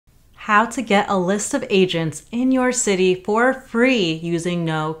how to get a list of agents in your city for free using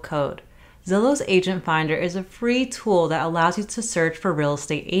no code. Zillow's Agent Finder is a free tool that allows you to search for real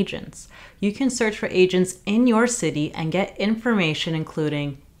estate agents. You can search for agents in your city and get information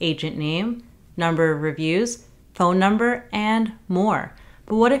including agent name, number of reviews, phone number, and more.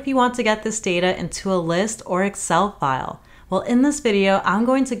 But what if you want to get this data into a list or Excel file? Well, in this video, I'm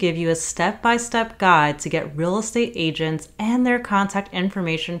going to give you a step-by-step guide to get real estate agents and their contact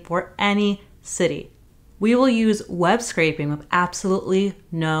information for any city. We will use web scraping with absolutely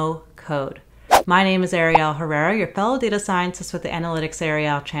no code. My name is Ariel Herrera, your fellow data scientist with the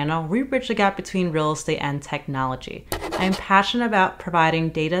AnalyticsAriel channel. We bridge the gap between real estate and technology. I am passionate about providing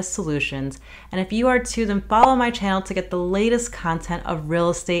data solutions, and if you are too, then follow my channel to get the latest content of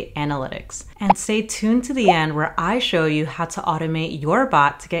real estate analytics. And stay tuned to the end where I show you how to automate your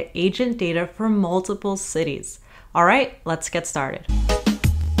bot to get agent data for multiple cities. All right, let's get started.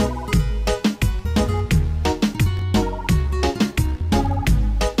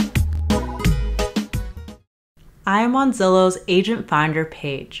 I am on Zillow's Agent Finder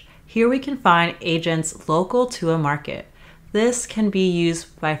page. Here we can find agents local to a market. This can be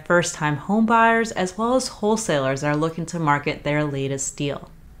used by first-time homebuyers as well as wholesalers that are looking to market their latest deal.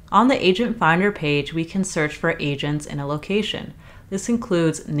 On the Agent Finder page, we can search for agents in a location. This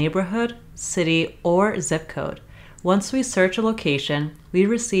includes neighborhood, city, or zip code. Once we search a location, we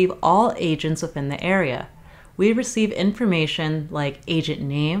receive all agents within the area. We receive information like agent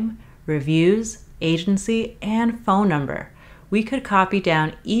name, reviews, agency, and phone number. We could copy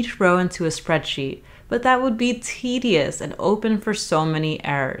down each row into a spreadsheet, but that would be tedious and open for so many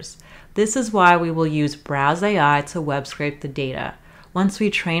errors. This is why we will use Browse AI to web scrape the data. Once we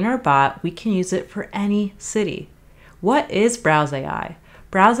train our bot, we can use it for any city. What is Browse AI?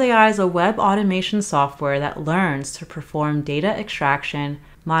 Browse AI is a web automation software that learns to perform data extraction,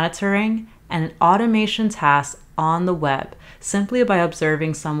 monitoring, and automation tasks on the web, simply by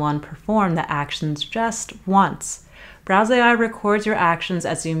observing someone perform the actions just once. Browse AI records your actions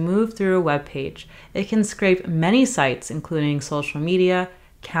as you move through a web page. It can scrape many sites, including social media,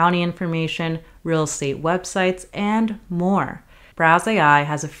 county information, real estate websites, and more. Browse AI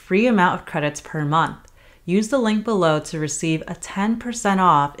has a free amount of credits per month. Use the link below to receive a 10%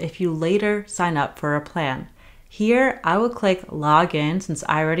 off if you later sign up for a plan. Here, I will click Log In since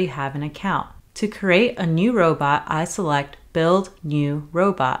I already have an account. To create a new robot, I select Build New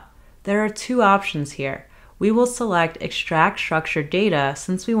Robot. There are two options here. We will select Extract Structured Data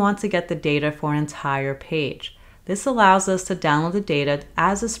since we want to get the data for an entire page. This allows us to download the data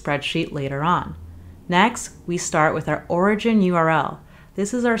as a spreadsheet later on. Next, we start with our origin URL.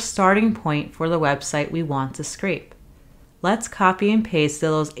 This is our starting point for the website we want to scrape. Let's copy and paste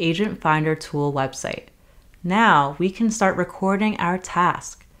Zillow's Agent Finder tool website. Now we can start recording our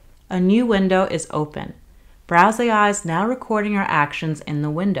task. A new window is open. Browse AI is now recording our actions in the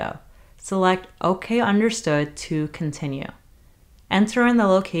window. Select OK Understood to continue. Enter in the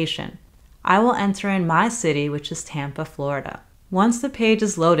location. I will enter in my city, which is Tampa, Florida. Once the page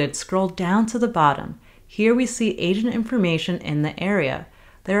is loaded, scroll down to the bottom. Here we see agent information in the area.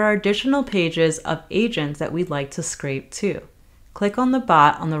 There are additional pages of agents that we'd like to scrape too. Click on the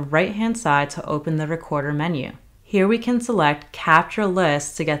bot on the right-hand side to open the Recorder menu. Here we can select Capture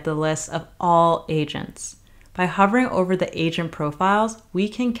List to get the list of all agents. By hovering over the agent profiles, we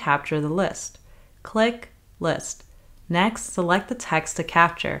can capture the list. Click List. Next, select the text to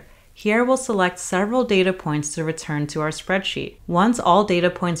capture. Here we'll select several data points to return to our spreadsheet. Once all data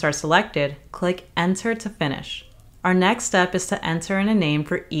points are selected, click Enter to finish. Our next step is to enter in a name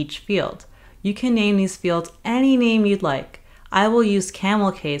for each field. You can name these fields any name you'd like. I will use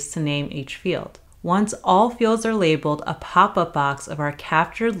camel case to name each field. Once all fields are labeled, a pop-up box of our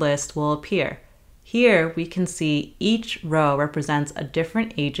captured list will appear. Here we can see each row represents a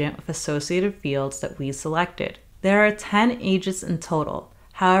different agent with associated fields that we selected. There are 10 agents in total.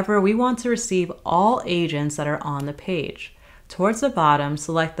 However, we want to receive all agents that are on the page. Towards the bottom,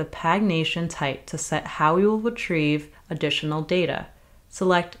 select the pagination type to set how we will retrieve additional data.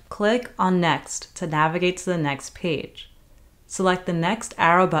 Select Click on Next to navigate to the next page. Select the next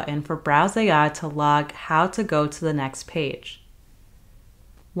arrow button for Browse AI to log how to go to the next page.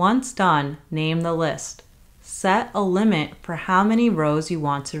 Once done, name the list. Set a limit for how many rows you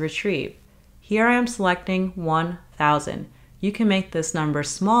want to retrieve. Here I am selecting 1,000. You can make this number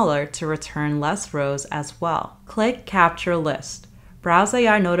smaller to return less rows as well. Click Capture List. Browse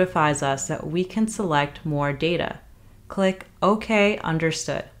AI notifies us that we can select more data. Click OK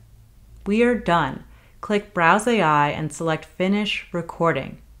Understood. We are done. Click Browse AI and select Finish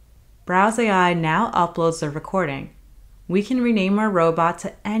Recording. Browse AI now uploads the recording. We can rename our robot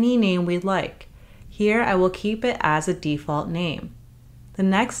to any name we'd like. Here, I will keep it as a default name. The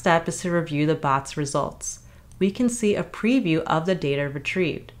next step is to review the bot's results. We can see a preview of the data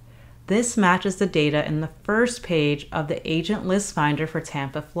retrieved. This matches the data in the first page of the Agent List Finder for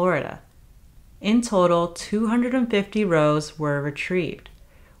Tampa, Florida. In total, 250 rows were retrieved.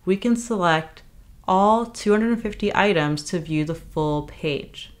 We can select all 250 items to view the full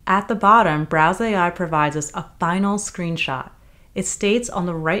page. At the bottom, Browse AI provides us a final screenshot. It states on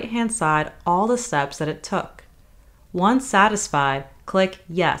the right-hand side all the steps that it took. Once satisfied, click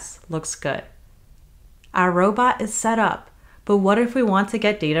Yes, looks good. Our robot is set up, but what if we want to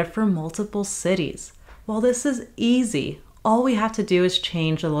get data for multiple cities? Well, this is easy. All we have to do is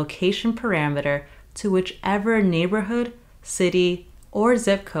change the location parameter to whichever neighborhood, city, or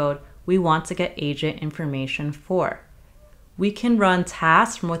zip code we want to get agent information for. We can run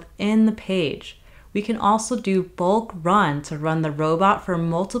tasks from within the page. We can also do bulk run to run the robot for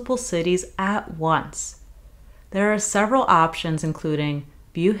multiple cities at once. There are several options including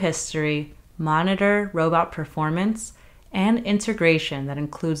view history, monitor robot performance, and integration that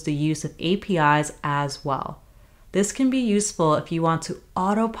includes the use of APIs as well. This can be useful if you want to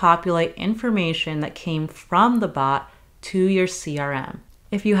auto-populate information that came from the bot to your CRM.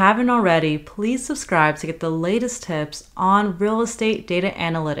 If you haven't already, please subscribe to get the latest tips on real estate data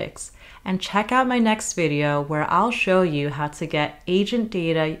analytics, and check out my next video where I'll show you how to get agent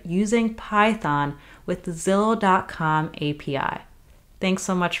data using Python with the Zillow.com API. Thanks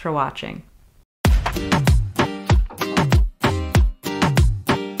so much for watching.